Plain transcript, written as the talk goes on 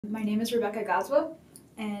My name is Rebekah Godzwa,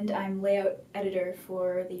 and I'm layout editor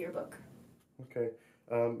for the yearbook. Okay,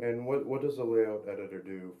 and what does a layout editor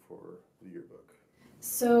do for the yearbook?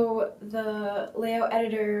 So the layout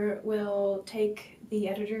editor will take the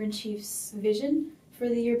editor-in-chief's vision for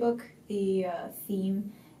the yearbook, the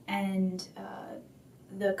theme, and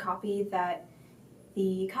the copy that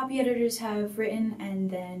the copy editors have written, and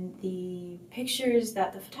then the pictures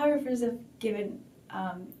that the photographers have given,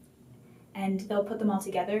 and they'll put them all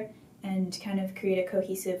together and kind of create a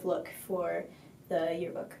cohesive look for the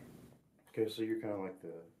yearbook. Okay, so you're kind of like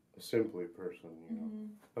the assembly person, you know.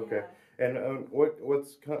 Mm-hmm. Okay, Yeah. and what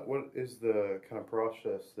is the kind of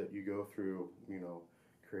process that you go through, you know,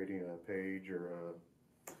 creating a page or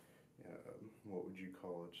what would you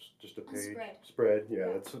call it? Just a page? Spread. Spread, yeah,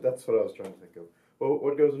 that's what I was trying to think of. Well,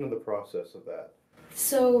 what goes into the process of that?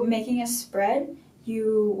 So making a spread,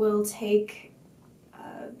 you will take,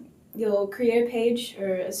 you'll create a page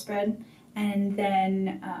or a spread, and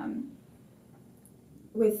then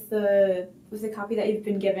with the copy that you've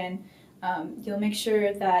been given, you'll make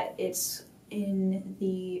sure that it's in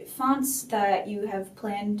the fonts that you have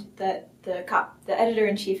planned, that the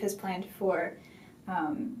editor-in-chief has planned for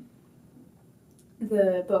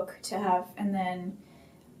the book to have, and then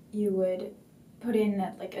you would put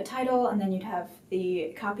in like a title, and then you'd have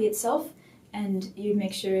the copy itself, and you'd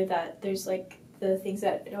make sure that there's like the things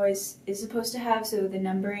that it always is supposed to have, so the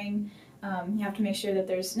numbering, you have to make sure that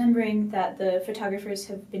there's numbering, that the photographers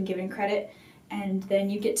have been given credit, and then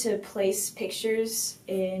you get to place pictures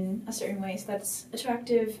in a certain way so that's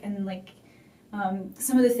attractive, and like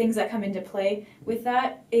some of the things that come into play with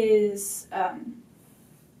that is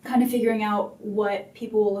kind of figuring out what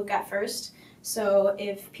people will look at first. So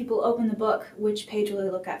if people open the book, which page will they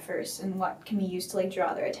look at first, and what can be used to like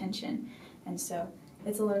draw their attention? And so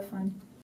it's a lot of fun.